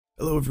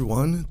Hello,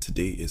 everyone.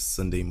 Today is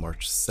Sunday,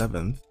 March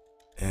 7th,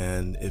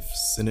 and if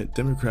Senate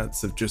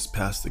Democrats have just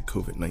passed the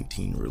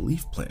COVID-19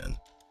 relief plan,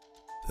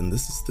 then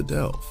this is the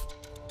Delve.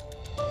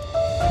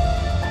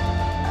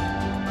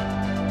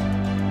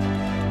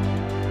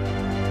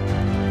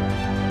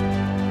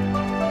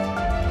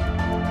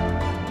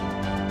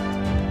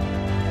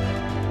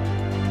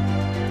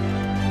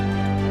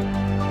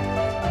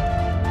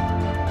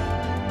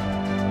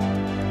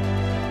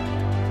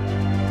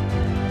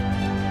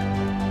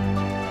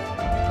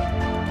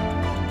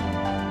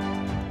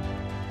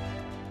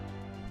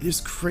 It is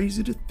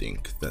crazy to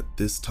think that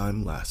this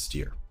time last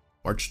year,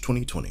 March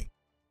 2020,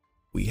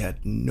 we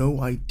had no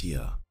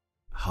idea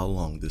how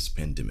long this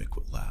pandemic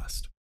would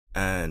last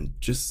and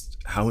just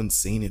how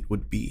insane it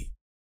would be.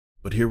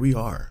 But here we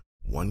are,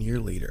 1 year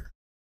later.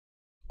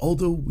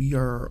 Although we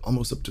are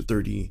almost up to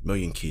 30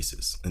 million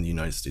cases in the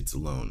United States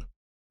alone,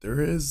 there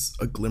is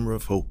a glimmer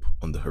of hope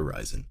on the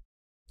horizon: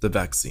 the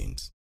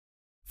vaccines.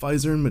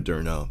 Pfizer and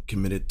Moderna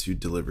committed to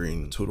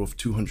delivering a total of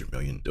 200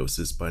 million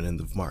doses by the end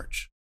of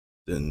March.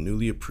 The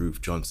newly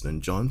approved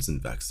Johnson &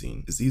 Johnson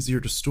vaccine is easier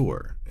to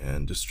store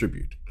and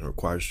distribute and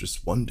requires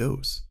just one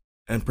dose.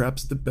 And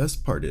perhaps the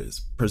best part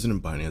is,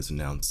 President Biden has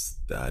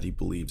announced that he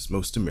believes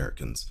most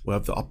Americans will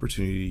have the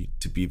opportunity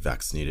to be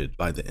vaccinated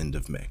by the end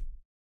of May.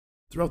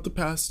 Throughout the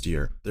past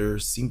year, there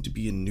seemed to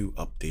be a new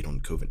update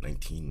on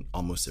COVID-19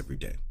 almost every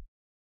day.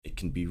 It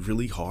can be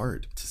really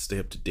hard to stay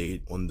up to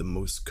date on the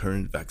most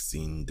current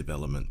vaccine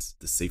developments,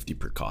 the safety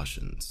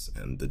precautions,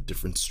 and the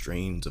different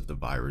strains of the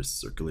virus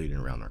circulating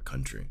around our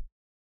country.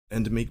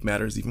 And to make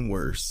matters even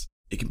worse,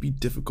 it can be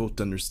difficult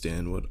to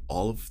understand what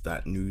all of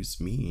that news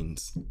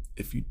means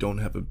if you don't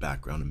have a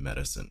background in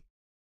medicine.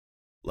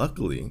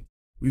 Luckily,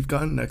 we've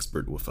got an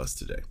expert with us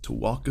today to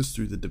walk us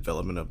through the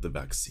development of the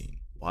vaccine,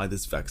 why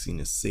this vaccine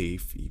is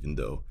safe even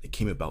though it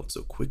came about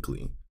so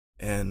quickly,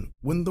 and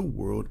when the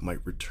world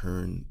might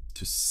return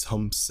to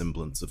some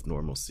semblance of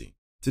normalcy.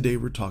 Today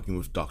we're talking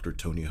with Dr.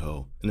 Tony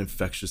Ho, an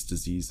infectious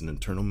disease and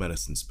internal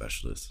medicine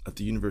specialist at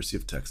the University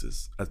of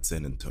Texas at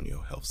San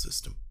Antonio Health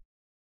System.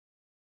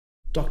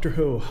 Dr.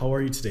 Ho, how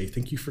are you today?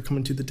 Thank you for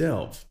coming to the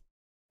Delve.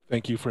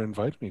 Thank you for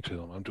inviting me to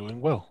them. I'm doing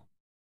well.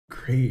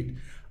 Great.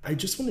 I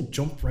just want to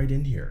jump right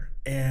in here.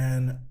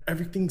 And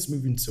everything's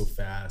moving so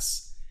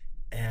fast.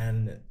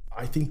 And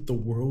I think the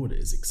world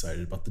is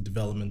excited about the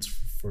developments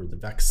for the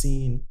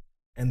vaccine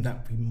and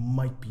that we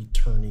might be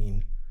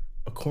turning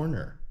a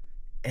corner.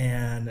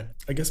 And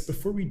I guess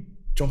before we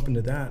jump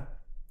into that,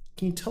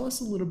 can you tell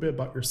us a little bit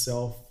about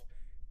yourself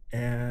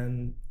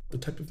and the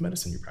type of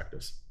medicine you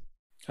practice?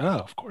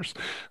 Of course.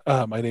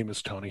 My name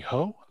is Tony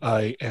Ho.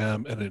 I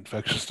am an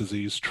infectious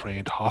disease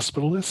trained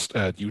hospitalist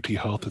at UT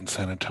Health in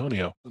San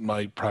Antonio.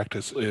 My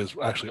practice is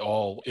actually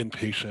all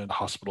inpatient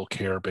hospital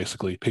care,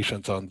 basically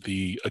patients on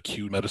the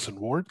acute medicine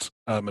wards.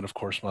 And of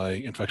course, my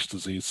infectious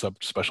disease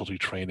subspecialty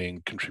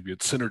training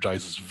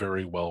synergizes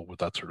very well with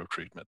that sort of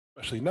treatment,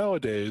 especially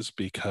nowadays,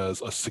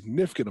 because a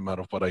significant amount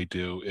of what I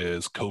do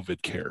is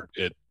COVID care.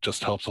 It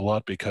just helps a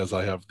lot because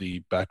I have the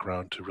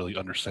background to really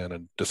understand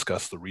and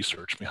discuss the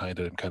research behind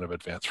it and kind of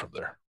advance from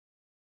there.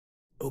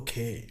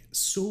 Okay,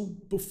 so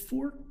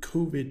before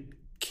COVID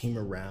came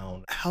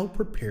around, how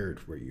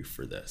prepared were you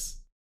for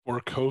this?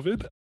 Or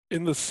COVID,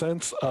 in the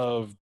sense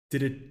of,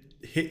 Did it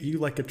hit you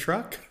like a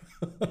truck?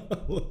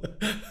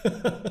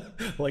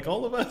 Like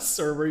all of us?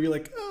 Or were you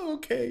like, oh,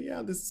 okay,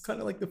 yeah, this is kind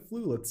of like the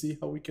flu. Let's see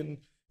how we can,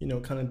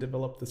 kind of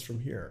develop this from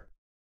here.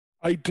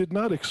 I did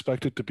not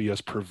expect it to be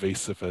as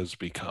pervasive as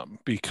become,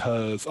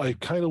 because I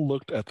kind of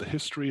looked at the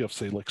history of,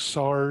 say, like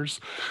SARS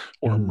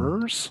or Mm,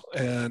 MERS,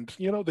 and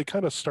they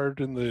kind of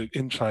started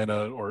in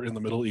China or in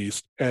the Middle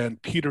East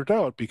and petered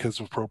out because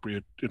of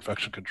appropriate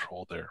infection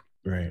control there.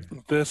 right.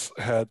 This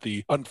had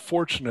the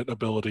unfortunate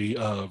ability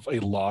of a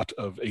lot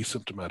of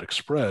asymptomatic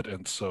spread,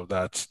 and so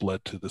that's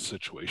led to the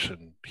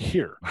situation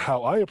here.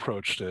 How I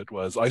approached it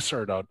was, I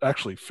started out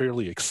actually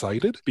fairly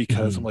excited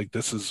because I'm Mhm. like,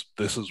 this is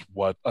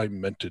what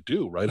I'm meant to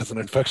do, right? As an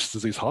infectious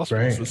disease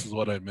hospitalist, Right. this is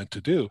what I'm meant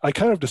to do. I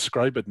kind of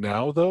describe it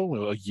now,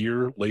 though, a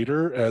year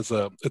later, as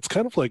it's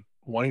kind of like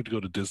wanting to go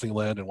to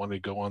Disneyland and wanting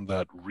to go on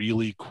that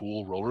really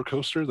cool roller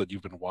coaster that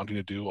you've been wanting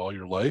to do all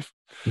your life,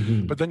 but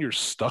Mhm. then you're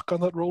stuck on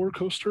that roller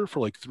coaster for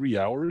like 3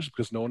 hours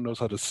because no one knows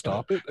how to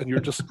stop it, and you're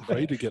just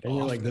ready to get And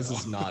you're off like, this now.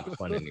 is not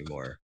fun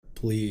anymore.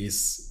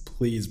 Please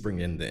bring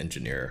in the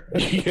engineer.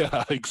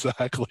 Yeah,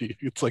 exactly.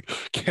 It's like,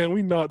 can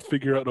we not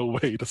figure out a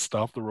way to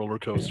stop the roller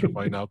coaster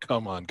by now?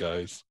 Come on,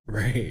 guys.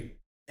 Right.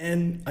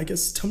 And I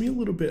guess tell me a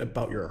little bit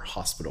about your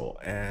hospital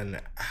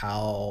and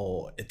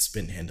how it's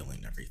been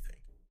handling everything.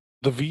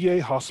 The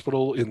VA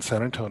hospital in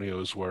San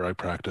Antonio is where I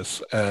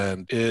practice,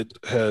 and it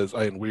has,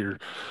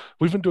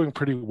 we've been doing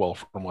pretty well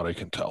from what I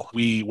can tell.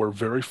 We were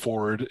very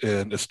forward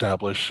in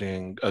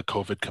establishing a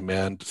COVID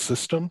command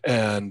system,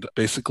 and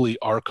basically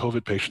our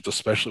COVID patients,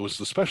 was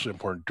especially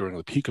important during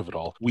the peak of it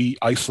all. We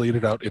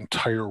isolated out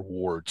entire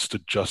wards to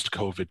just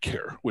COVID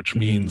care, which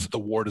means Mhm. the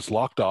ward is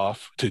locked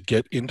off. To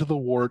get into the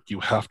ward,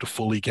 you have to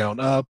fully gown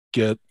up,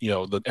 get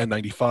the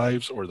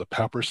N95s or the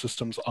PAPR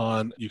systems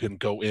on. You can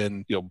go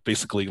in,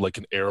 basically like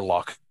an airline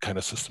airlock kind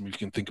of system, if you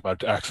can think about it,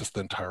 to access the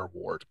entire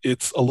ward.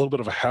 It's a little bit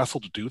of a hassle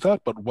to do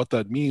that, but what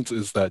that means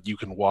is that you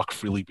can walk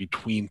freely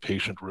between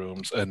patient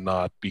rooms and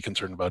not be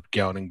concerned about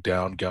gowning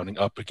down, gowning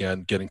up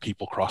again, getting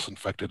people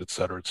cross-infected, et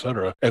cetera, et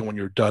cetera. And when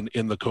you're done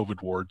in the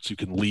COVID wards, you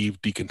can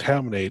leave,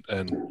 decontaminate,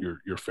 and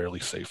you're fairly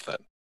safe then.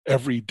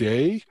 Every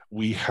day,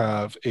 we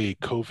have a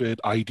COVID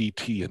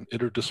IDT, an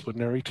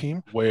interdisciplinary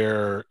team,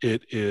 where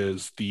it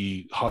is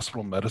the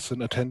hospital medicine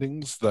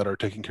attendings that are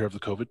taking care of the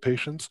COVID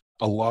patients,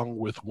 along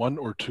with one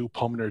or two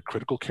pulmonary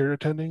critical care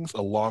attendings,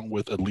 along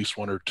with at least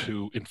one or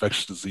two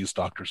infectious disease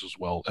doctors as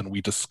well. And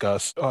we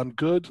discuss on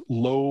good,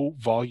 low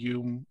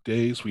volume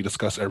days, we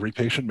discuss every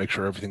patient, make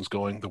sure everything's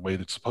going the way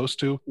it's supposed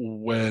to.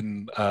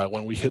 When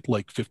we hit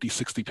like 50,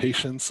 60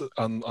 patients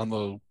on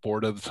the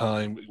board at the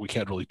time, we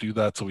can't really do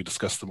that. So we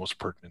discuss the most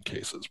pertinent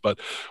cases. But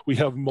we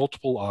have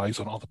multiple eyes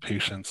on all the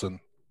patients, and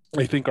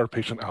I think our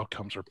patient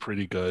outcomes are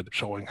pretty good,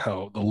 showing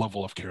how the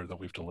level of care that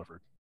we've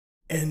delivered.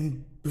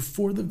 And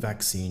before the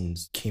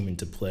vaccines came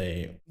into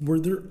play, were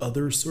there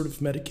other sort of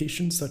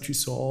medications that you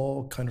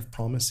saw kind of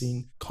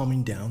promising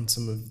calming down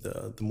some of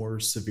the more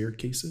severe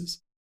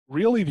cases?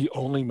 Really, the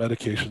only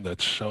medication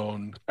that's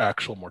shown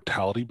actual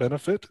mortality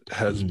benefit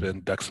has Mm,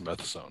 been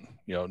dexamethasone.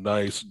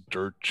 Nice,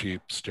 dirt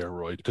cheap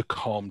steroid to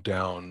calm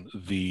down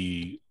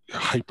the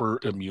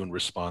hyperimmune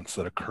response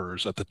that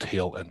occurs at the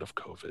tail end of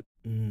COVID.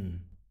 mm,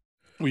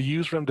 We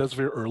use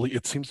remdesivir early.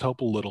 It seems to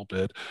help a little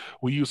bit.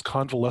 We use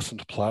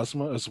convalescent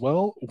plasma as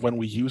well. When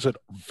we use it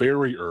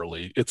very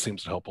early, it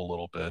seems to help a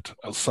little bit.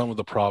 Some of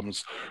the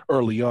problems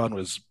early on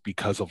was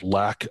because of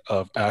lack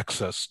of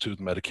access to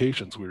the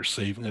medications. We were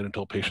saving it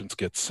until patients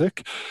get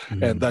sick,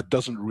 and mm. that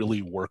doesn't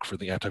really work for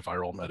the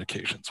antiviral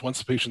medications. Once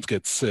the patients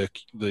get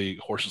sick, the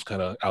horse is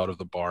kind of out of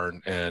the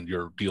barn, and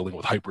you're dealing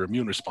with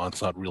hyperimmune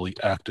response, not really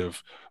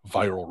active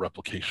viral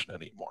replication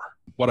anymore.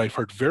 What I've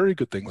heard very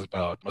good things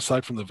about,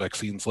 aside from the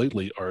vaccines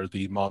lately, are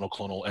the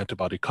monoclonal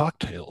antibody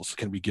cocktails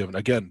can be given,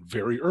 again,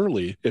 very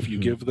early. If you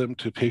Mhm. give them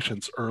to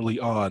patients early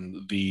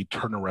on, the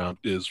turnaround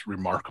is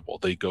remarkable.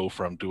 They go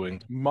from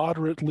doing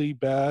moderately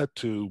bad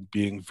to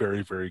being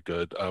very, very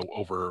good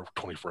over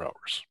 24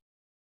 hours.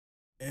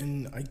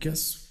 And I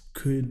guess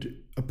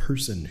could a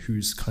person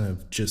who's kind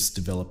of just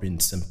developing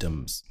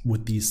symptoms,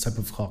 would these type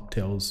of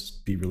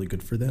cocktails be really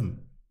good for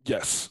them?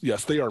 Yes,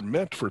 yes, they are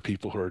meant for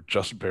people who are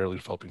just barely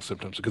developing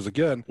symptoms. Because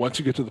again, once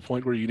you get to the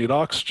point where you need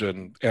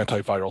oxygen,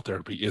 antiviral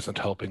therapy isn't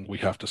helping. We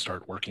have to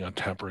start working on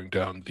tampering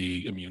down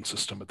the immune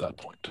system at that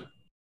point.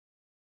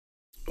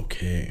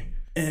 Okay.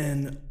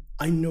 And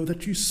I know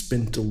that you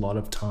spent a lot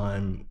of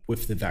time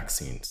with the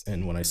vaccines.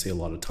 And when I say a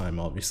lot of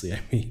time, obviously, I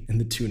mean in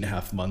the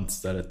 2.5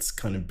 months that it's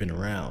kind of been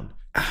around.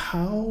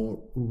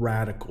 How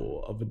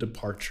radical of a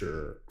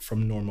departure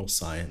from normal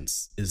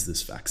science is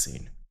this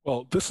vaccine?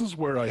 Well, this is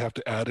where I have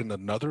to add in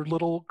another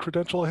little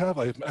credential I have.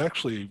 I've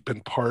actually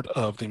been part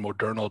of the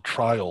Moderna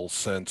trial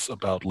since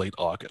about late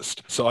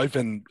August. So I've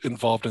been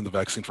involved in the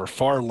vaccine for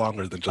far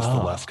longer than just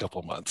the last Ah, couple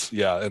of months.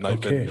 Yeah, and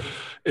okay.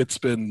 it's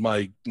been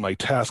my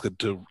task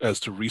to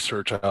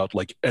research out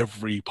like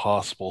every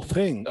possible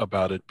thing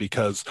about it,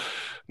 because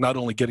not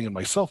only getting it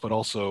myself, but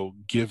also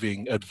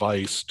giving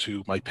advice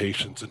to my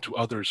patients and to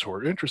others who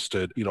are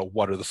interested.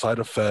 What are the side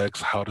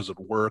effects? How does it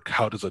work?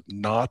 How does it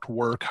not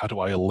work? How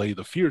do I allay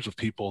the fears of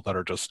people that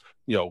are just,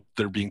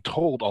 they're being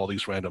told all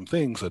these random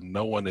things and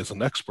no one is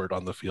an expert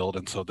on the field.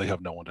 And so they have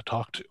no one to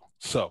talk to.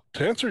 So,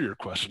 to answer your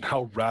question,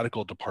 how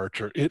radical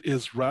departure, it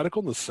is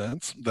radical in the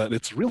sense that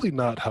it's really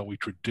not how we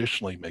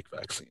traditionally make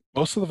vaccines.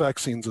 Most of the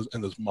vaccines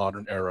in this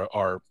modern era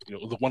are,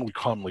 the one we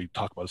commonly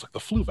talk about is like the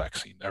flu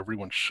vaccine.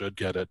 Everyone should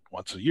get it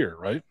once a year,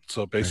 right?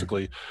 So Right.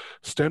 basically,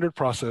 standard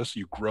process,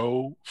 you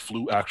grow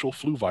actual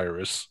flu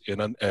virus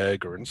in an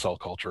egg or in cell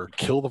culture,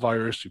 kill the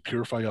virus, you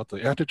purify out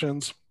the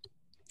antigens,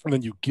 and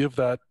then you give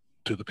that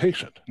to the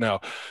patient. Now,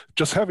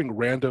 just having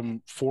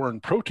random foreign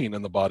protein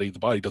in the body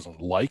doesn't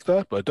like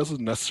that, but it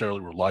doesn't necessarily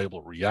reliably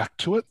react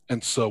to it.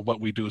 And so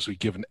what we do is we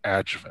give an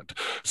adjuvant,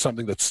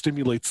 something that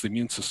stimulates the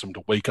immune system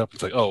to wake up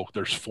and say, oh,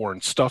 there's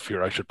foreign stuff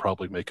here. I should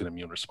probably make an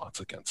immune response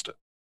against it.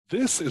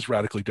 This is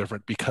radically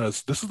different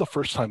because this is the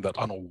first time that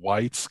on a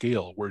wide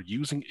scale, we're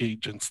using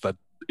agents that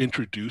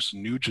introduce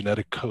new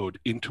genetic code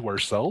into our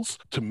cells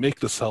to make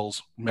the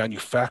cells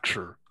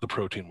manufacture the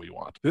protein we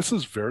want. This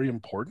is very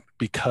important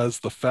because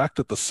the fact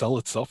that the cell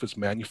itself is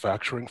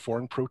manufacturing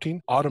foreign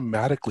protein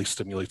automatically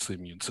stimulates the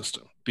immune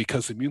system,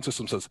 because the immune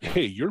system says,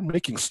 hey, you're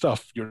making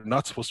stuff you're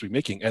not supposed to be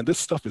making, and this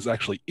stuff is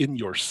actually in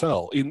your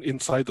cell,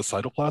 inside the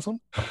cytoplasm.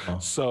 Uh-huh.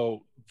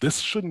 So this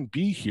shouldn't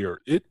be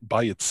here. It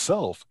by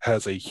itself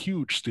has a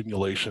huge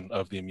stimulation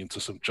of the immune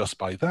system just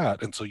by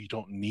that. And so you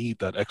don't need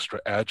that extra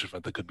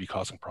adjuvant that could be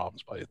causing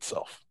problems by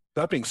itself.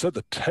 That being said,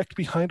 the tech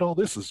behind all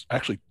this is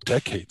actually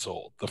decades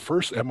old. The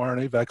first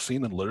mRNA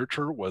vaccine in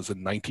literature was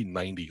in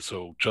 1990,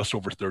 so just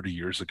over 30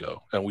 years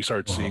ago. And we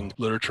started seeing Wow.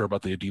 literature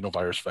about the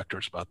adenovirus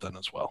vectors about then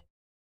as well.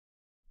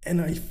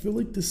 And I feel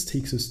like this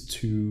takes us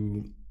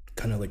to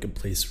kind of like a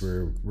place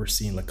where we're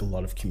seeing like a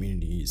lot of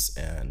communities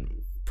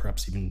and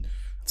perhaps even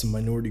some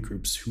minority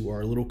groups who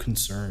are a little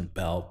concerned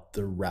about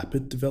the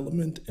rapid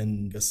development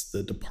and I guess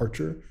the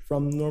departure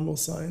from normal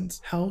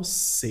signs. How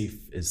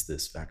safe is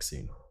this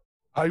vaccine?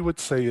 I would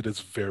say it is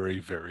very,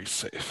 very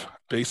safe.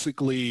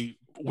 Basically,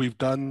 we've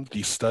done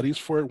these studies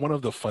for it. One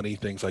of the funny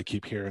things I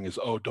keep hearing is,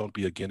 oh, don't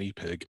be a guinea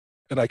pig.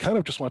 And I kind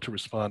of just want to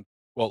respond,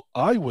 well,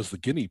 I was the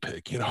guinea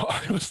pig.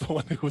 I was the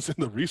one who was in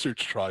the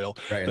research trial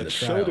Right, in that the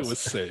showed it trials. was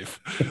safe,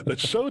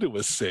 that showed it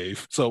was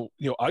safe. So,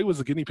 I was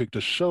the guinea pig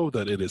to show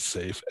that it is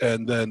safe.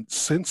 And then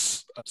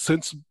since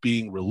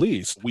being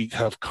released, we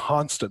have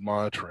constant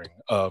monitoring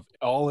of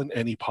all and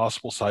any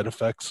possible side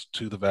effects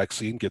to the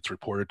vaccine gets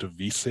reported to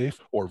VSafe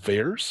or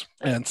VAERS.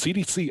 And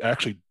CDC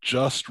actually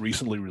just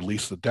recently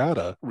released the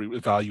data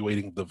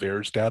evaluating the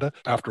VAERS data.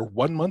 After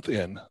 1 month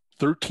in,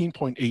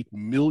 13.8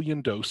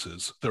 million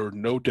doses, there are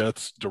no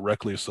deaths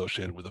directly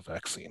associated with the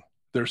vaccine.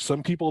 There's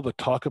some people that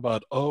talk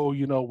about, oh,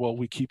 well,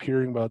 we keep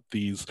hearing about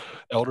these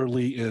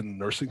elderly in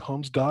nursing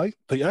homes die.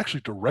 They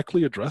actually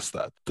directly address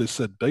that. They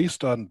said,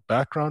 based on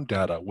background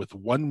data with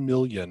 1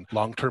 million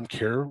long-term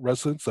care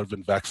residents that have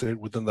been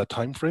vaccinated within that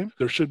time frame,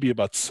 there should be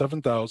about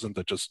 7,000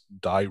 that just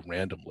die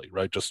randomly,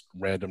 right? Just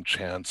random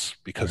chance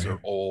because they're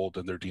Right. old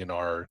and they're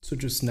DNR, So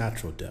just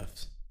natural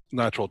deaths.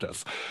 natural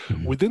deaths.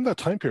 Mhm. Within that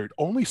time period,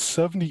 only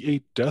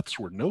 78 deaths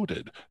were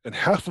noted, and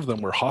half of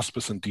them were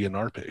hospice and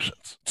DNR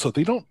patients. So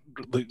they don't,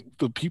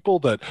 the people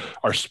that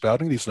are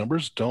spouting these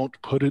numbers don't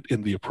put it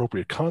in the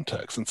appropriate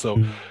context. And so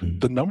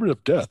Mhm. the number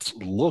of deaths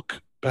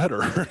look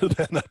better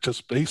than that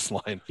just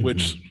baseline,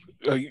 which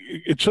Mhm.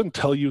 it shouldn't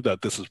tell you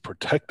that this is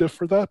protective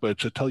for that, but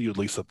it should tell you at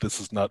least that this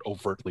is not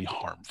overtly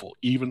harmful,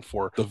 even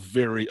for the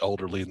very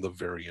elderly and the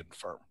very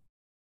infirm.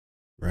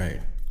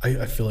 Right.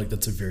 I feel like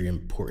that's a very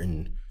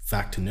important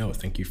fact to know.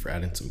 Thank you for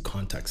adding some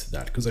context to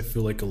that because I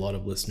feel like a lot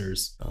of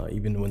listeners,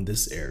 even when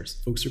this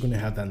airs, folks are going to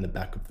have that in the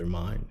back of their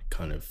mind,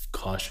 kind of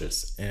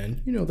cautious.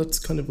 And, that's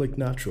kind of like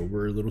natural.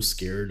 We're a little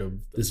scared of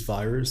this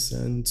virus.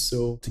 And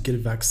so to get a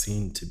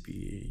vaccine to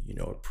be,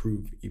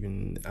 approved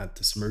even at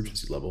this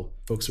emergency level,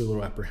 folks are a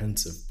little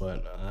apprehensive.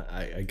 But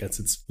I guess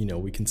it's,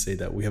 we can say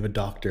that we have a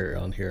doctor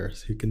on here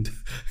who can,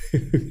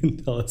 who can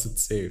tell us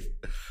it's safe.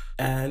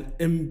 And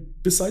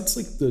besides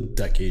like the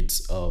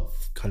decades of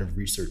kind of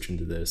research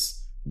into this,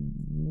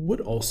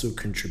 what also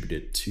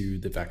contributed to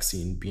the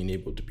vaccine being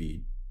able to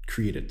be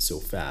created so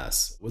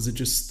fast? Was it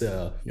just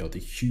the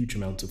huge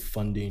amounts of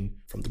funding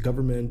from the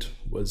government?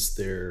 Was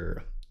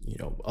there,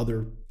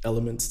 other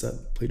elements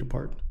that played a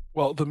part?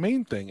 Well, the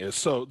main thing is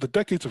so the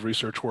decades of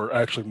research were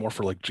actually more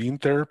for like gene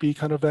therapy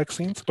kind of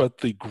vaccines, but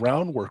the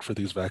groundwork for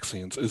these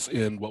vaccines is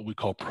in what we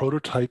call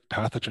prototype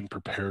pathogen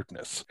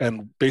preparedness.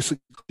 And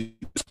basically,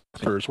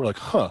 we're like,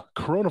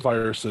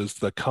 coronaviruses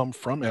that come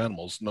from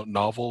animals,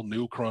 novel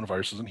new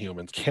coronaviruses in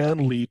humans,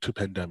 can lead to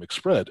pandemic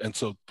spread. And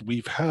so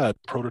we've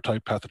had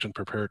prototype pathogen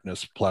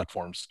preparedness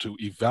platforms to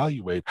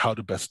evaluate how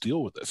to best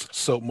deal with this.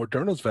 So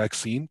Moderna's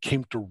vaccine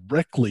came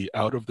directly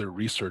out of their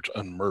research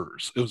on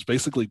MERS. It was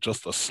basically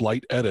just a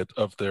slight edit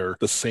of the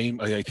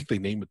same, I think they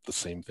name it the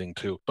same thing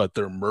too, but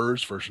their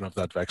MERS version of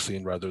that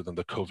vaccine rather than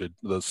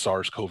the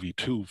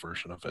SARS-CoV-2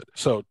 version of it.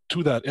 So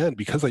to that end,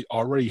 because they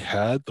already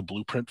had the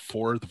blueprint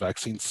for the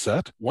vaccine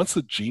set, once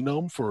the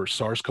genome for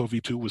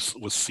SARS-CoV-2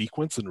 was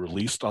sequenced and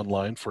released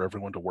online for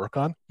everyone to work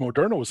on,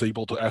 Moderna was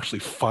able to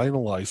actually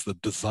finalize the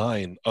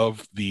design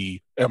of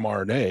the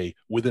mRNA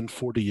within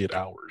 48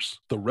 hours.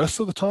 The rest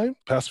of the time,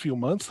 past few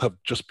months, have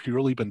just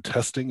purely been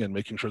testing and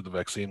making sure the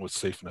vaccine was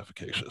safe and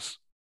efficacious.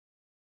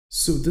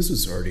 So this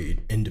was already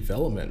in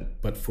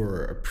development, but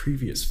for a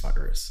previous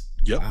virus.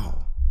 Yep.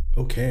 Wow.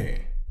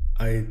 Okay.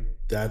 I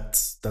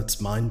that's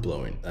mind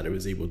blowing that it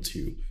was able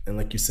to, and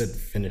like you said,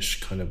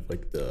 finish kind of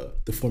like the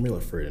formula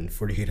for it in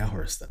 48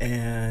 hours.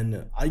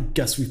 And I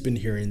guess we've been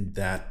hearing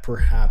that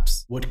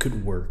perhaps what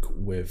could work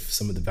with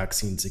some of the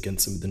vaccines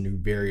against some of the new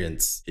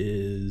variants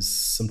is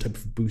some type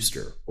of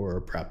booster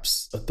or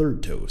perhaps a third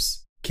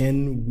dose.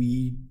 Can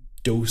we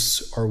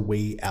dose our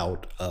way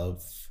out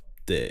of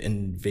the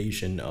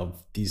invasion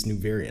of these new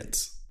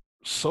variants?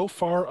 So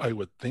far, I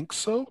would think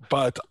so,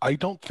 but I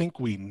don't think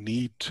we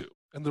need to.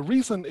 And the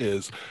reason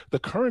is the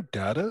current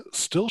data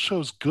still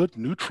shows good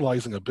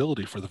neutralizing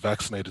ability for the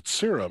vaccinated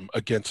serum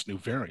against new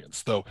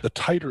variants, though the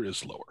titer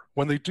is lower.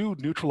 When they do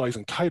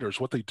neutralizing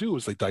titers, what they do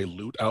is they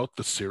dilute out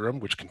the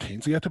serum which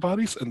contains the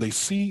antibodies, and they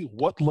see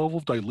what level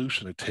of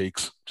dilution it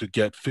takes to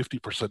get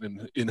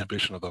 50%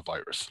 inhibition of the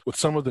virus. With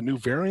some of the new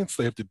variants,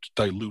 they have to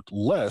dilute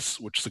less,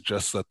 which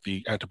suggests that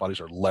the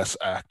antibodies are less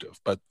active.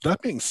 But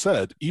that being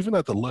said, even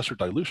at the lesser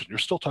dilution, you're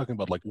still talking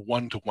about like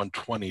 1 to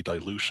 120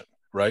 dilution,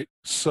 right?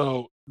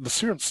 So the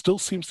serum still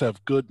seems to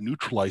have good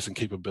neutralizing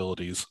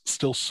capabilities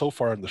still so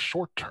far in the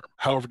short term.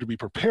 However, to be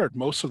prepared,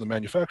 most of the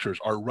manufacturers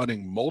are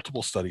running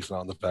multiple studies now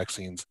on the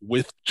vaccines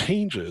with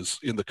changes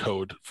in the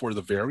code for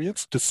the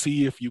variants to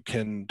see if you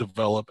can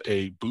develop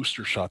a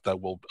booster shot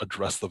that will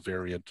address the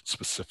variant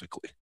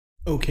specifically.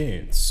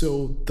 Okay,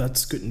 so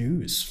that's good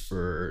news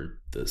for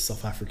the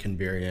South African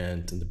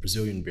variant and the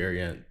Brazilian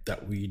variant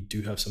that we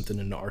do have something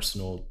in the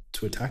arsenal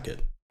to attack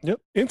it. Yep.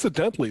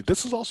 Incidentally,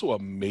 this is also a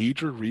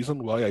major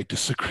reason why I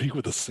disagree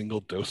with a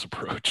single dose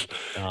approach.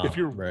 If Ah,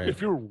 you're right. if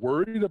you're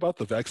worried about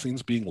the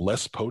vaccines being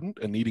less potent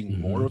and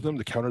needing more of Hmm. them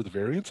to counter the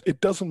variants,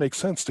 it doesn't make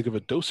sense to give a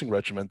dosing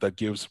regimen that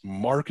gives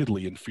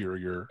markedly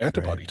inferior Right.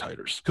 antibody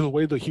titers. Because the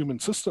way the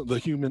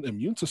human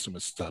immune system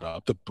is set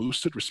up, the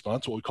boosted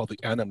response, what we call the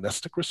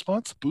anamnestic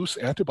response, boosts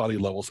antibody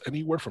levels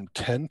anywhere from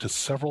 10 to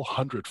several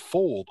hundred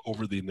fold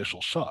over the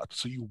initial shot.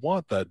 So you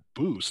want that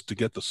boost to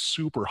get the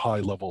super high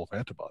level of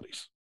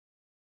antibodies.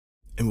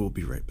 And we'll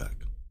be right back.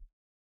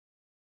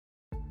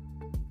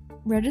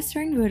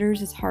 Registering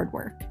voters is hard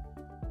work.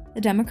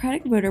 The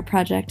Democratic Voter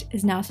Project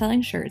is now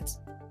selling shirts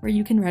where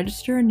you can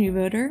register a new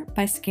voter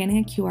by scanning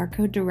a QR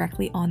code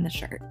directly on the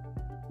shirt.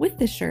 With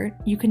this shirt,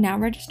 you can now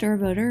register a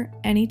voter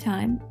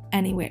anytime,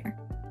 anywhere.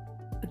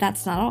 But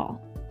that's not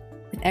all.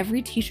 With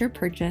every t-shirt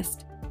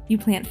purchased, you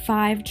plant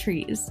 5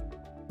 trees.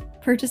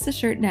 Purchase a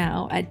shirt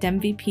now at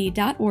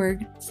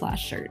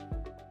demvp.org/shirt.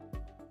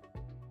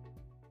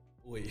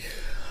 Wait.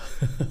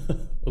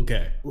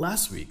 Okay.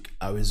 Last week,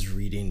 I was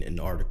reading an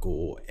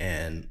article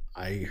and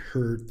I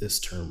heard this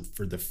term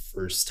for the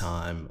first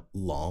time: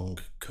 long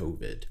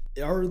COVID.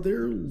 Are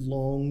there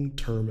long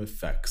term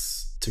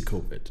effects to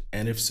COVID?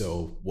 And if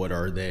so, what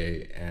are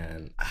they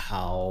and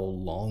how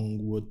long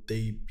would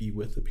they be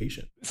with the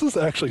patient? This is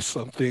actually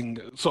something.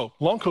 So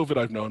long COVID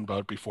I've known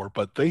about before,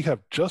 but they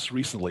have just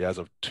recently, as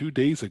of 2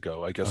 days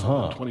ago, I Uh guess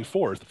on the huh.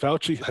 24th,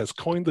 Fauci has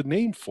coined the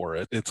name for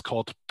it. It's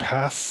called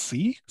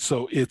PASC.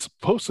 So it's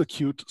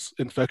post-acute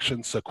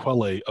infection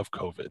sequelae of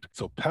COVID.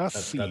 So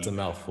That's a PASC,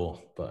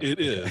 mouthful, but it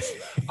is.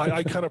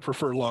 I kind of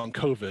prefer long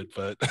COVID,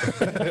 but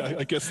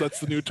I guess that's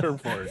the new term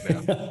for it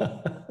now.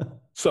 okay.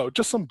 So,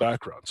 just some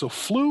background. So,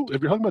 flu,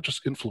 if you're talking about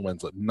just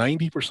influenza,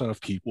 90%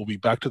 of people will be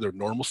back to their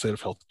normal state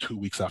of health 2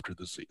 weeks after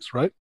the disease,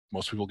 right?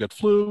 Most people get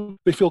flu,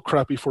 they feel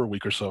crappy for a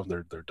week or so, and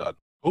they're done.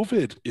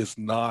 COVID is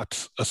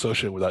not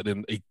associated with that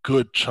in a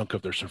good chunk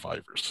of their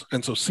survivors.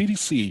 And so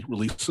CDC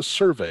released a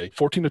survey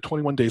 14 to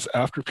 21 days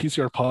after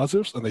PCR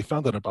positives, and they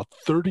found that about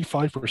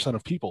 35%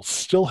 of people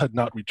still had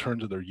not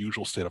returned to their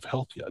usual state of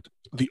health yet.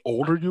 The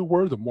older you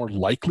were, the more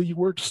likely you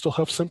were to still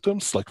have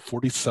symptoms. Like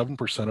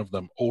 47% of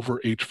them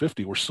over age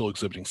 50 were still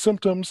exhibiting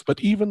symptoms.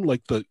 But even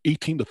like the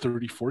 18 to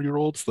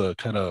 34-year-olds, the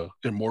kind of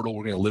immortal,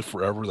 we're going to live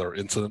forever, that are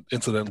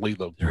incidentally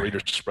the Right.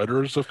 greatest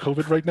spreaders of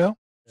COVID right now,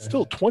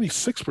 still Uh,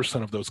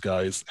 26% of those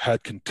guys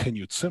had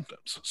continued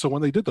symptoms. So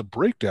when they did the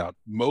breakdown,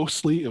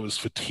 mostly it was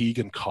fatigue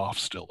and cough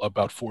still.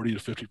 About 40 to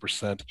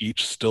 50%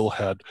 each still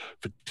had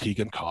fatigue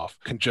and cough.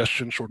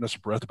 Congestion, shortness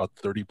of breath, about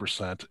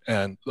 30%.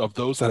 And of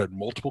those that had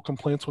multiple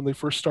complaints when they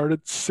first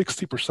started,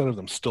 60% of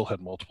them still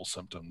had multiple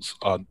symptoms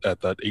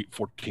at that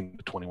 14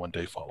 to 21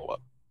 day follow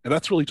up. And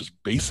that's really just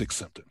basic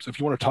symptoms. If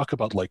you want to talk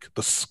about like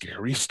the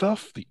scary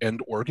stuff, the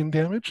end organ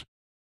damage,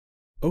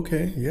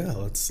 okay, yeah,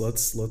 let's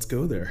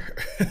go there.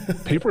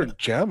 paper in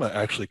JAMA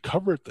actually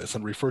covered this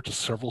and referred to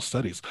several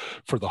studies.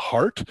 For the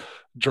heart,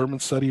 German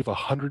study of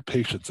 100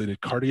 patients, they did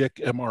cardiac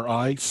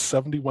MRI,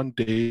 71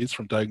 days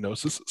from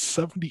diagnosis,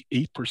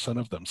 78%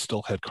 of them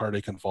still had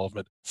cardiac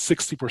involvement,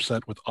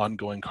 60% with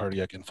ongoing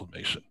cardiac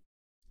inflammation.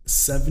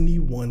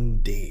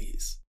 71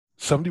 days.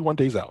 71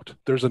 days out.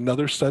 There's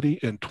another study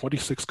in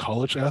 26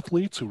 college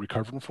athletes who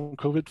recovered from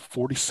COVID.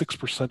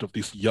 46% of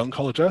these young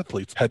college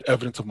athletes had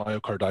evidence of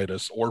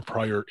myocarditis or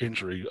prior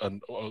injury,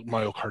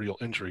 myocardial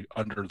injury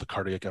under the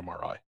cardiac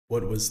MRI.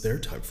 What was their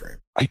time frame?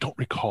 I don't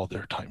recall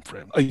their time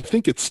frame. I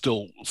think it's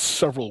still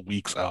several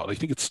weeks out. I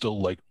think it's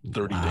still like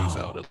 30 days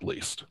out Wow. at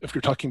least. If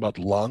you're talking about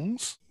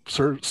lungs,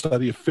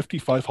 study of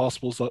 55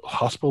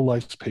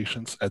 hospitalized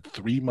patients at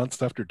 3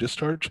 months after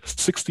discharge,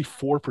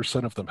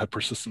 64% of them had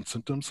persistent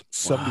symptoms.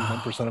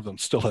 71% Wow. of them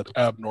still had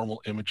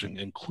abnormal imaging,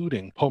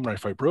 including pulmonary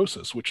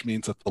fibrosis, which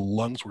means that the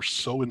lungs were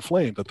so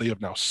inflamed that they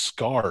have now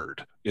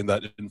scarred in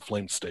that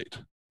inflamed state.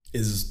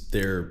 Is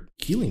there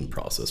healing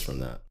process from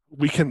that?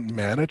 We can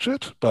manage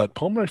it, but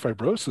pulmonary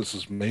fibrosis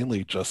is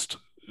mainly just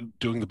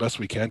doing the best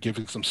we can,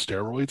 giving some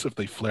steroids if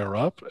they flare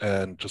up,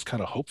 and just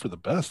kind of hope for the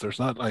best. There's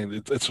not, I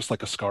mean, it's just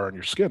like a scar on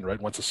your skin,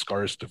 right? Once a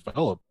scar is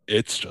developed,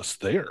 it's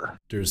just there.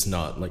 There's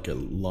not like a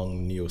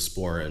lung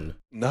neosporin.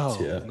 No,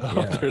 Yeah, no,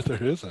 yeah.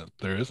 there isn't.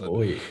 There isn't.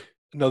 Oy.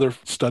 Another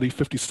study,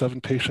 57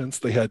 patients,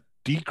 they had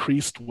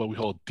decreased what we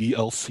call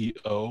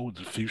DLCO,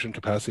 diffusion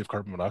capacity of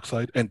carbon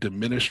monoxide, and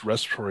diminished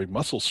respiratory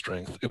muscle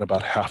strength in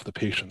about half the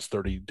patients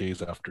 30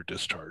 days after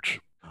discharge.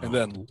 And Oh,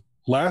 then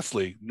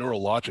lastly,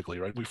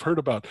 neurologically, right? We've heard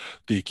about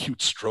the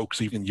acute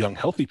strokes even in young,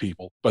 healthy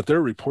people, but there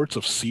are reports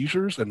of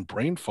seizures and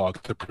brain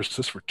fog that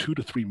persist for 2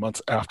 to 3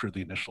 months after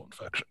the initial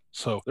infection.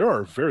 So there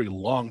are very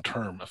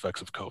long-term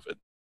effects of COVID.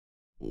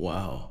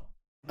 wow.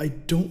 I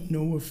don't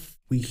know if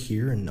we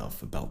hear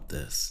enough about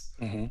this.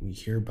 Mm-hmm. We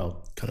hear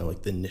about kind of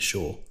like the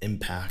initial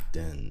impact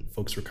and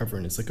folks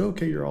recovering. It's like,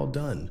 okay, you're all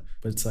done.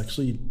 But it's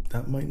actually,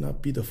 that might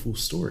not be the full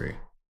story.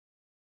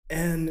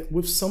 And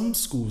with some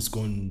schools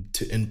going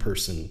to in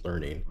person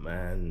learning,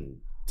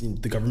 man,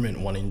 the government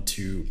wanting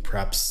to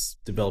perhaps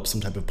develop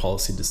some type of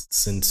policy to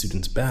send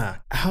students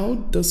back. How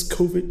does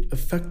COVID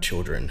affect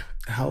children?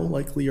 How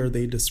likely are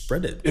they to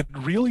spread it? It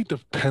really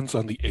depends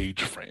on the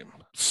age frame.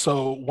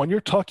 So when you're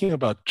talking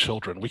about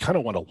children, we kind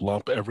of want to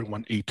lump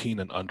everyone 18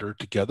 and under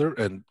together,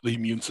 and the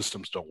immune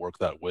systems don't work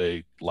that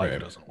way. Life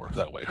doesn't work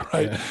that way,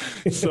 right?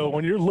 Yeah. So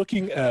when you're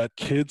looking at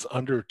kids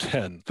under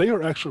 10, they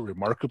are actually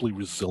remarkably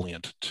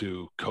resilient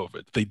to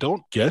COVID. They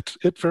don't get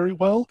it very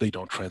well, they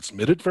don't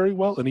transmit it very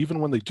well, and even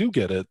when they do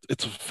get it,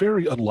 it's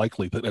very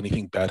unlikely that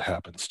anything bad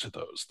happens to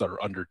those that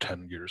are under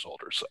 10 years old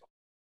or so.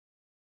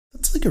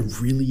 That's like a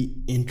really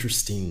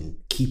interesting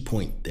key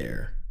point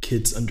there.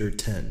 Kids under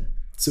 10.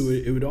 So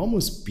it would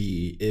almost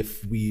be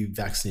if we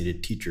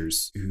vaccinated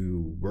teachers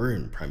who were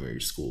in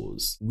primary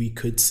schools, we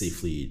could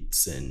safely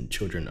send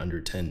children under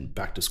 10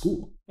 back to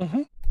school.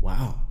 Mm-hmm.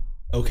 Wow.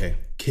 Okay.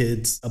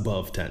 Kids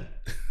above 10.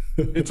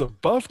 It's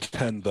above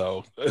 10,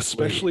 though,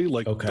 especially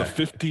the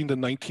 15 to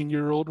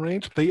 19-year-old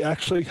range. They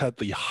actually had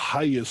the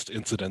highest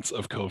incidence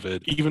of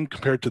COVID, even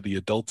compared to the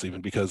adults,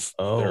 even because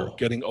they're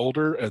getting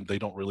older and they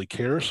don't really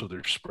care. So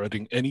they're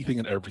spreading anything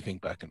and everything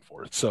back and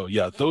forth. So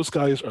yeah, those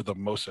guys are the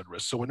most at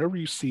risk. So whenever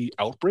you see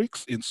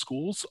outbreaks in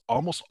schools,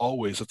 almost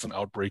always it's an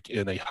outbreak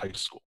in a high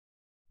school.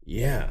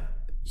 Yeah.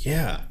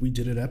 Yeah, we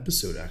did an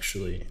episode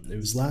actually. It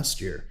was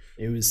last year.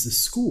 It was this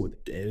school.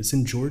 It was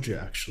in Georgia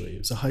actually. It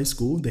was a high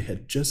school. They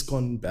had just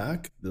gone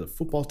back. The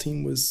football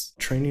team was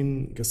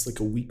training, I guess,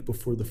 like a week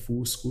before the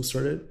full school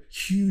started.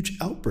 Huge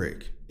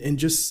outbreak in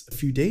just a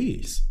few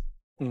days.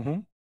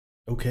 Mm-hmm.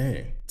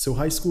 Okay. So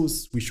high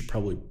schools, we should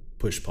probably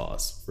push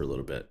pause for a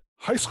little bit.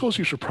 High schools,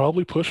 you should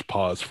probably push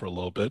pause for a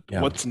little bit.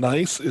 Yeah. What's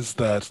nice is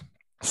that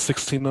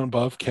 16 and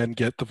above can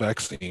get the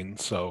vaccine.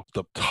 So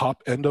the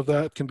top end of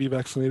that can be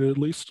vaccinated at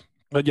least.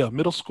 But yeah,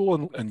 middle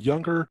school and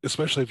younger,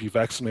 especially if you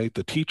vaccinate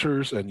the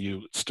teachers and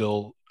you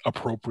still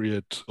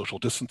appropriate social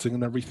distancing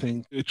and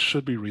everything, it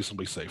should be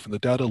reasonably safe. And the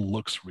data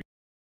looks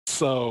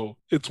so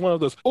it's one of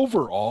those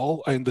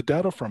overall, and the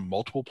data from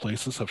multiple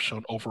places have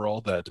shown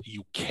overall that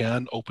you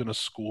can open a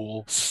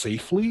school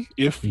safely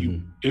if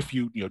you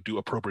do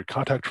appropriate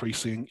contact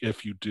tracing,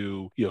 if you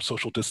do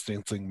social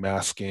distancing,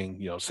 masking,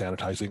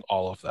 sanitizing,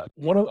 all of that.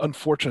 One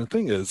unfortunate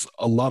thing is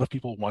a lot of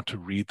people want to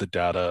read the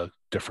data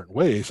different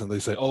ways, and they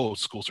say, oh,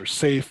 schools are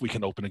safe, we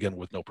can open again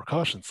with no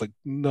precautions. Like,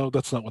 no,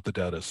 that's not what the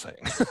data is saying.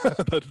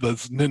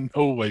 That's in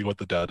no way what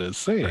the data is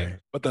saying. Right.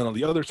 But then on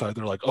the other side,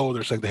 they're like, oh,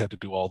 they're saying they had to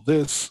do all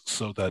this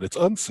so that it's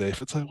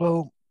unsafe. It's like,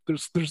 well,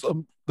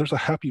 there's a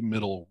happy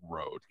middle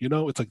road.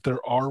 It's like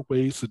there are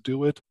ways to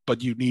do it,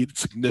 but you need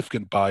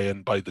significant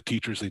buy-in by the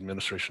teachers, the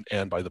administration,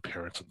 and by the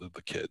parents and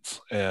the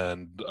kids.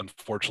 And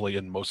unfortunately,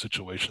 in most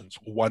situations,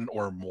 one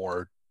or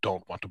more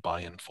don't want to buy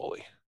in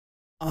fully.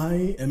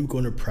 I am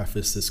going to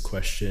preface this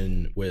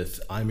question with,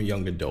 I'm a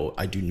young adult.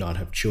 I do not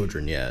have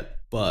children yet,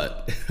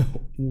 but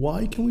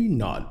why can we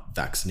not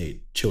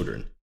vaccinate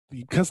children?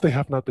 Because they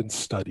have not been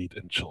studied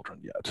in children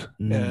yet.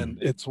 And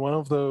it's one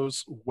of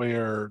those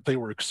where they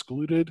were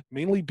excluded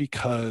mainly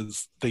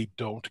because they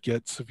don't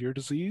get severe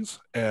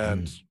disease.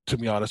 And to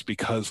be honest,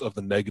 because of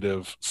the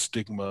negative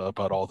stigma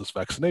about all this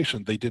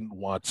vaccination, they didn't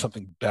want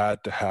something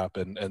bad to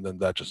happen and then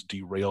that just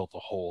derailed the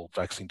whole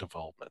vaccine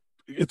development.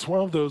 It's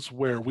one of those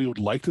where we would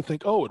like to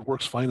think, oh, it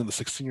works fine in the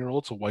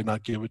 16-year-old, so why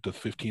not give it to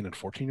 15 and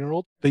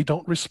 14-year-old? They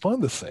don't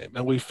respond the same.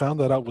 And we found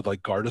that out with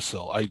like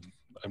Gardasil.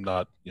 I'm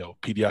not,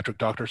 pediatric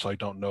doctor, so I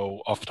don't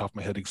know off the top of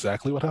my head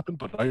exactly what happened,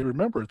 but I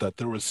remember that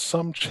there was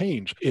some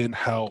change in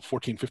how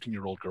 14,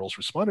 15-year-old girls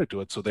responded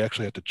to it. So they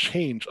actually had to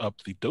change up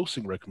the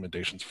dosing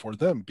recommendations for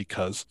them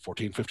because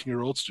 14,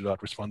 15-year-olds do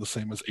not respond the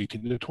same as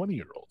 18 to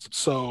 20-year-olds.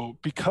 So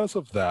because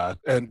of that,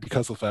 and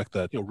because of the fact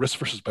that, risk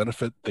versus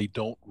benefit, they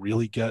don't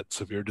really get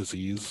severe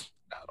disease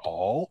at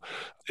all,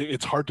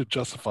 it's hard to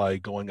justify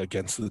going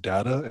against the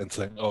data and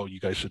saying, oh, you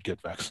guys should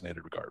get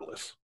vaccinated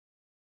regardless.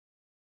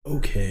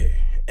 Okay.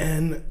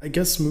 And I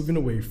guess moving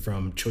away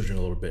from children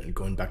a little bit and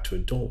going back to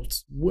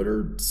adults, what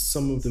are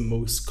some of the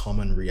most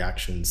common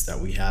reactions that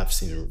we have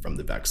seen from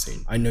the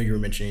vaccine? I know you were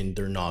mentioning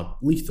they're not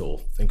lethal,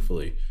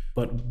 thankfully,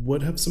 but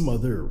what have some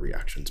other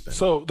reactions been?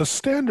 So the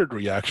standard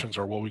reactions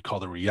are what we call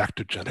the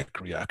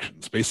reactogenic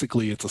reactions.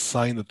 Basically, it's a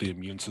sign that the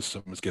immune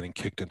system is getting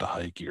kicked into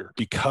high gear.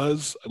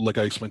 Because, like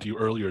I explained to you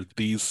earlier,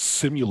 these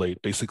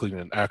simulate basically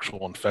an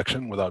actual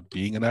infection without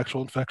being an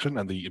actual infection,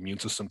 and the immune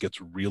system gets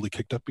really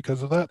kicked up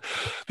because of that.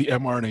 The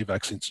mRNA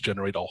vaccines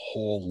generate a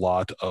whole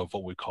lot of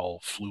what we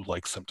call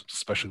flu-like symptoms,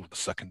 especially with the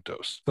second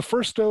dose. The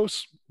first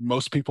dose,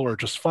 most people are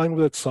just fine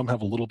with it. Some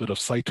have a little bit of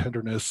site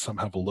tenderness. Some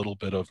have a little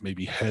bit of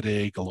maybe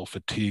headache, a little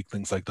fatigue,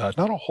 things like that.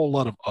 Not a whole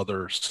lot of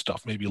other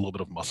stuff, maybe a little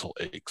bit of muscle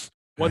aches.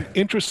 One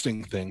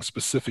interesting thing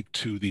specific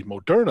to the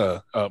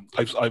Moderna,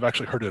 I've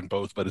actually heard it in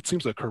both, but it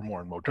seems to occur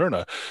more in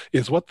Moderna,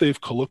 is what they've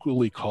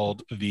colloquially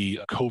called the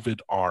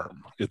COVID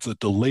arm. It's a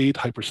delayed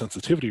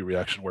hypersensitivity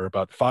reaction where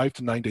about 5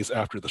 to 9 days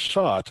after the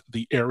shot,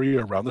 the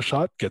area around the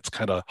shot gets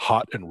kind of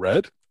hot and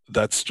red.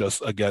 That's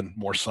just, again,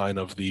 more sign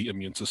of the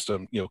immune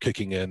system,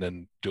 kicking in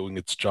and doing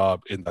its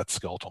job in that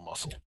skeletal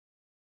muscle.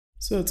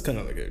 So it's kind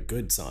of like a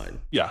good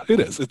sign. Yeah, it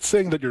is. It's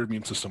saying that your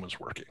immune system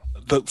is working.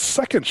 The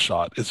second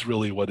shot is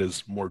really what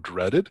is more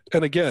dreaded.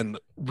 And again,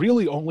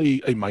 really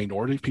only a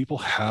minority of people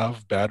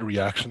have bad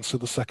reactions to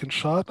the second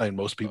shot. And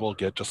most people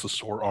get just a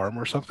sore arm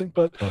or something,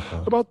 but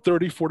about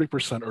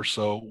 30-40% or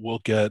so will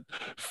get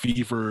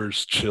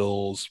fevers,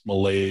 chills,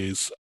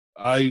 malaise.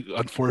 I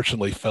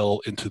unfortunately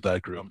fell into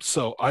that group.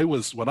 So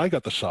when I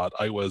got the shot,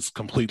 I was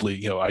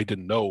completely, I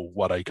didn't know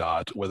what I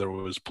got, whether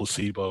it was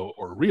placebo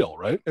or real,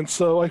 right? And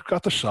so I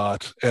got the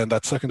shot, and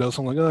that second dose,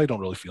 I'm like, oh, I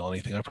don't really feel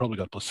anything. I probably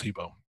got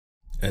placebo.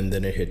 And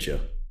then it hit you.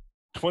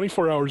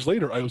 24 hours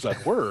later, I was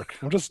at work.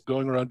 I'm just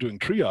going around doing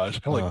triage.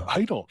 I'm like,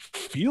 I don't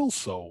feel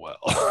so well.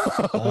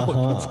 Like,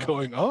 what's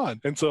going on?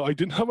 And so I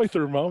didn't have my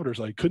thermometers.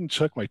 I couldn't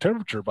check my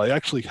temperature, but I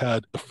actually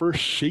had the first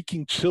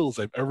shaking chills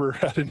I've ever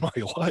had in my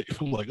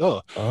life. I'm like,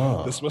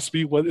 this must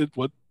be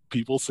what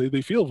people say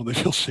they feel when they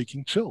feel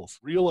shaking chills.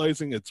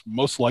 Realizing it's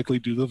most likely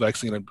due to the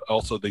vaccine, and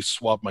also they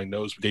swabbed my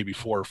nose the day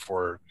before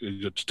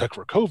to check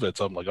for COVID.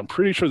 So I'm like, I'm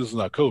pretty sure this is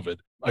not COVID.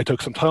 I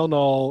took some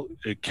Tylenol.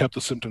 It kept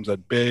the symptoms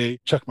at bay.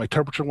 Checked my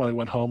temperature when I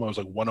went home. I was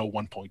like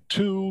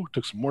 101.2.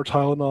 Took some more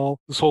Tylenol.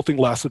 This whole thing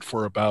lasted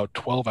for about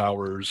 12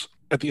 hours.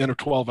 At the end of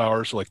 12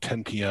 hours, so like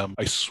 10 p.m.,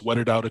 I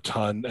sweated out a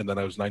ton, and then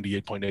I was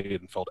 98.8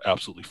 and felt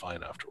absolutely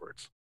fine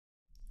afterwards.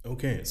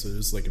 Okay, so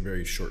this is like a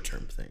very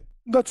short-term thing.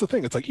 That's the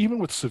thing. It's like even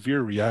with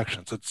severe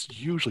reactions, it's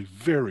usually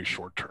very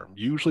short term,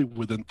 usually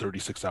within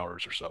 36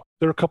 hours or so.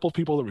 There are a couple of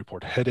people that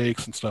report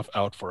headaches and stuff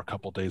out for a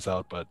couple of days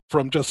out, but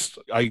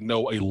I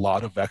know a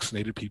lot of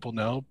vaccinated people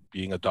now,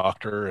 being a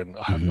doctor and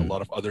having a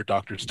lot of other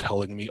doctors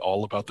telling me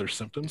all about their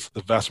symptoms.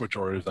 The vast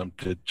majority of them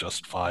did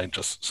just fine,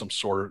 just some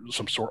sore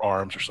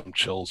arms or some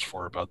chills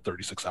for about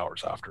 36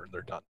 hours after, and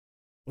they're done.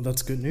 Well,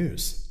 that's good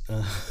news.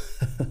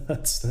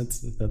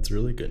 That's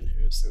really good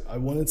news. I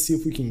wanted to see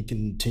if we can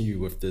continue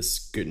with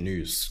this good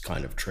news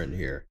kind of trend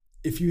here.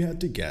 If you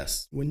had to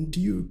guess, when do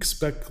you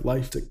expect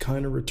life to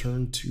kind of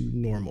return to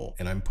normal?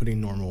 And I'm putting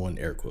normal in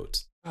air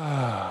quotes.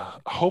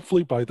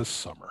 Hopefully by the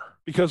summer.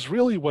 Because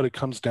really what it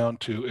comes down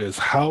to is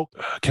how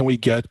can we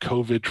get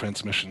COVID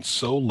transmission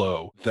so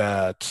low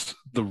that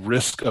the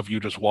risk of you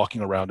just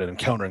walking around and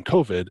encountering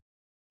COVID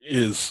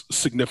is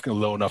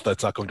significantly low enough that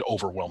it's not going to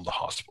overwhelm the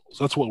hospitals.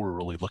 That's what we're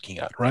really looking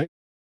at, right?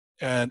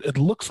 And it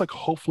looks like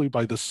hopefully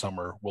by this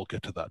summer, we'll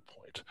get to that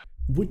point.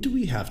 What do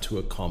we have to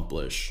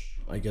accomplish,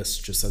 I guess,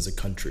 just as a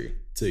country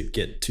to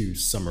get to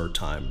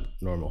summertime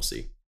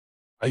normalcy?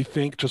 I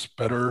think just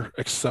better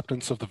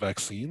acceptance of the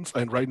vaccines.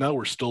 And right now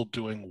we're still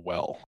doing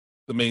well.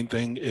 The main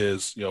thing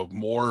is,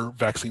 more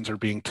vaccines are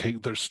being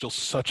taken. There's still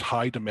such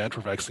high demand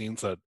for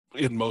vaccines that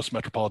in most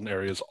metropolitan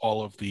areas,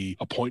 all of the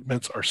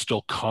appointments are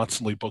still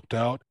constantly booked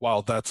out.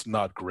 While that's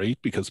not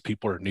great because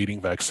people are needing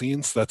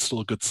vaccines, that's still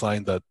a good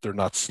sign that they're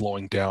not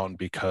slowing down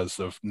because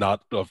of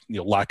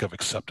lack of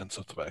acceptance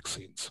of the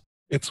vaccines.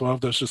 It's one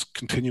of those, just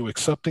continue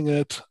accepting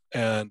it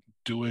and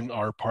doing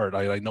our part.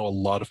 I know a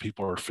lot of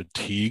people are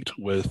fatigued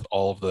with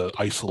all of the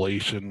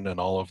isolation and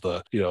all of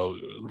the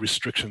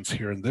restrictions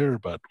here and there,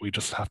 but we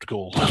just have to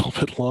go a little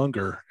bit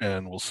longer,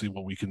 and we'll see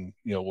what we can.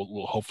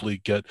 We'll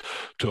hopefully get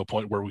to a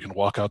point where we can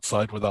walk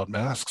outside without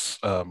masks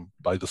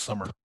by the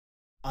summer.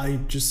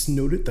 I just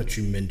noted that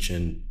you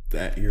mentioned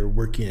that you're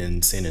working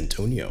in San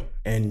Antonio,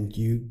 and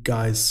you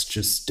guys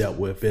just dealt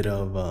with a bit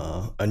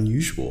of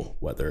unusual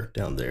weather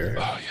down there.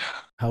 Oh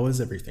yeah. How is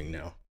everything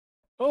now?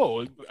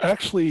 Oh,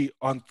 actually,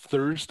 on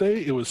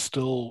Thursday,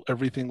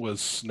 everything was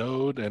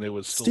snowed and it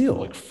was still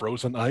like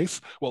frozen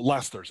ice. Well,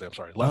 last Thursday, I'm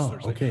sorry, last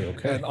Thursday.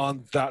 Okay. And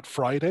on that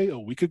Friday, a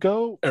week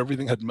ago,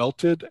 everything had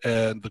melted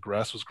and the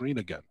grass was green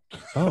again.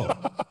 Oh,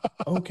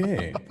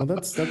 okay. Well,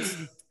 that's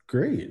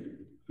great.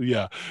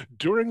 Yeah.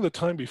 During the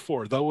time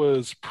before, that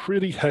was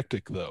pretty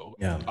hectic, though.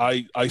 Yeah.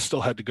 I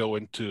still had to go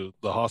into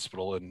the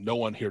hospital, and no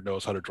one here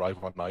knows how to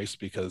drive on ice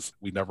because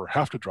we never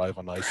have to drive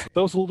on ice.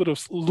 That was a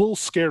little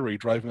scary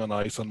driving on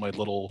ice on my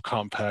little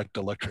compact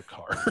electric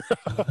car.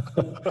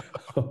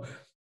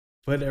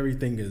 But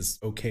everything is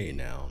okay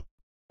now.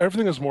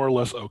 Everything is more or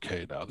less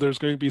okay now. There's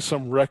going to be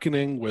some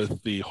reckoning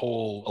with the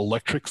whole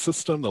electric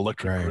system, the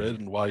electric grid,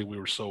 and why we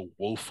were so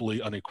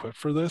woefully unequipped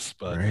for this.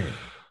 But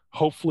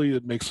hopefully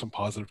it makes some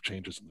positive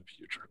changes in the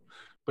future.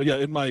 But yeah,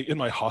 in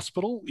my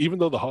hospital, even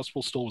though the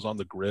hospital still was on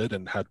the grid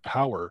and had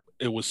power,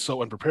 it was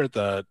so unprepared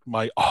that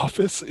my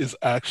office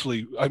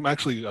I'm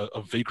actually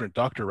a vagrant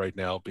doctor right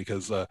now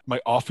because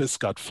my office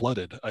got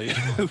flooded.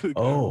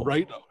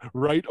 Right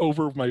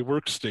over my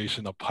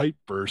workstation, a pipe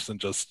burst and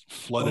just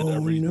flooded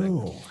everything.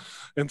 No.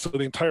 And so the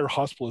entire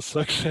hospitalist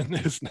section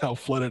is now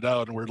flooded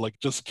out, and we're like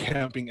just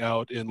camping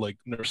out in like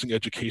nursing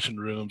education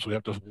rooms. We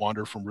have to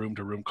wander from room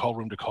to room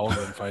to call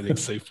room, finding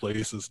safe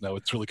places. Now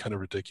it's really kind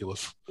of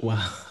ridiculous.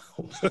 Wow.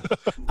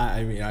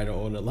 I mean, I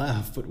don't want to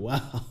laugh, but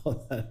wow,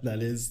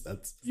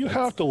 that's. You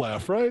have to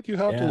laugh, right? You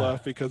have to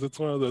laugh because it's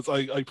one of those.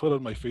 I put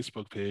on my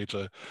Facebook page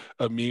a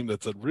meme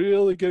that said,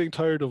 "Really getting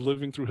tired of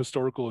living through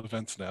historical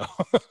events now."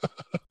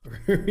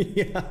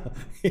 Yeah.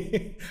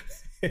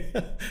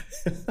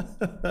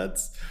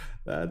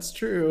 That's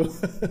true.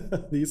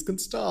 These can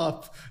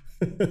stop.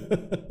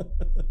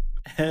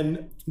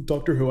 And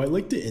Dr. Ho, I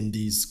like to end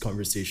these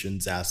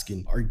conversations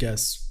asking our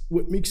guests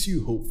what makes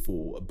you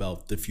hopeful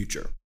about the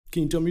future.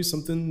 Can you tell me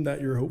something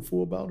that you're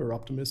hopeful about or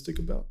optimistic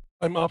about?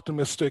 I'm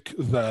optimistic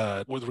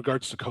that with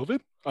regards to COVID,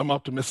 I'm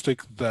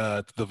optimistic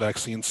that the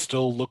vaccines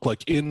still look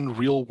like in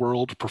real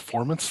world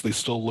performance, they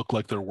still look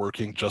like they're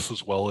working just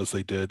as well as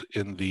they did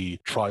in the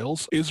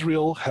trials.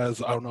 Israel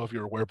has, I don't know if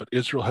you're aware, but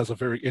Israel has a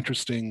very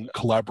interesting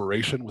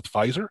collaboration with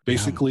Pfizer. Yeah,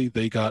 Basically,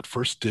 they got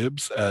first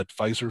dibs at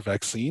Pfizer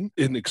vaccine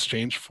in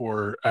exchange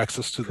for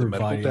access to the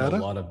medical providing a data.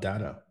 lot of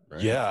data,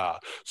 right? Yeah.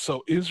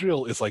 So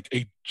Israel is like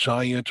a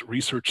giant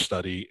research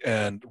study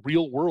and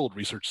real world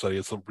research study.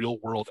 It's the real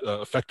world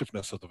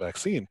effectiveness of the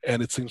vaccine.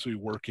 And it seems to be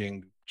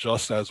working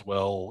just as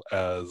well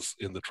as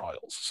in the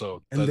trials.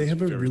 So And that they is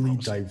have a very really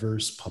promising.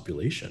 diverse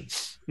population.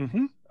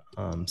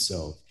 Hmm.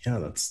 So yeah,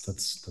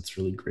 that's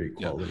really great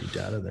Yeah. quality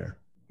data there.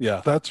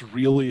 Yeah, that's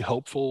really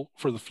helpful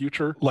for the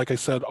future. Like I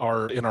said,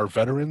 in our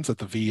veterans at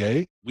the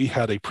VA, we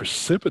had a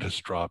precipitous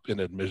drop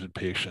in admitted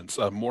patients,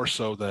 more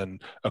so than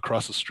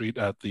across the street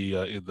at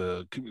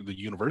the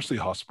university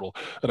hospital.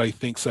 And I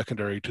think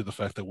secondary to the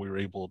fact that we were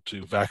able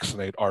to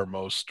vaccinate our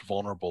most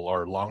vulnerable,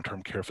 our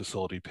long-term care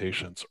facility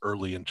patients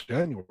early in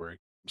January.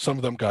 Some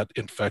of them got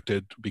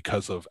infected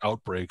because of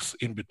outbreaks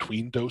in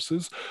between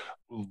doses.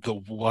 The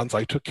ones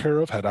I took care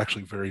of had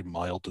actually very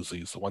mild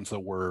disease. The ones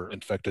that were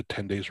infected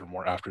 10 days or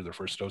more after their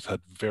first dose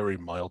had very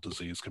mild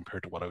disease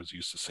compared to what I was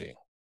used to seeing.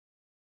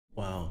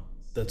 Wow,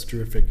 that's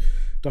terrific.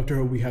 Dr.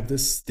 Ho, we have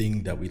this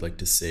thing that we like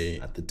to say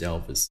at the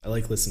Delve is I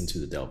like listening to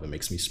the Delve. It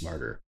makes me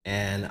smarter.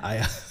 And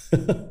I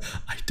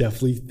I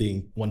definitely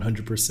think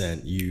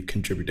 100% you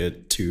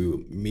contributed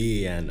to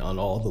me and on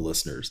all the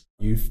listeners.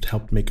 You've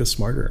helped make us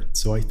smarter.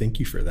 So I thank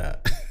you for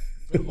that.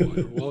 Oh,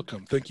 you're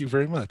welcome. Thank you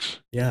very much.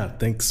 Yeah,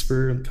 thanks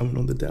for coming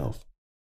on the Delve.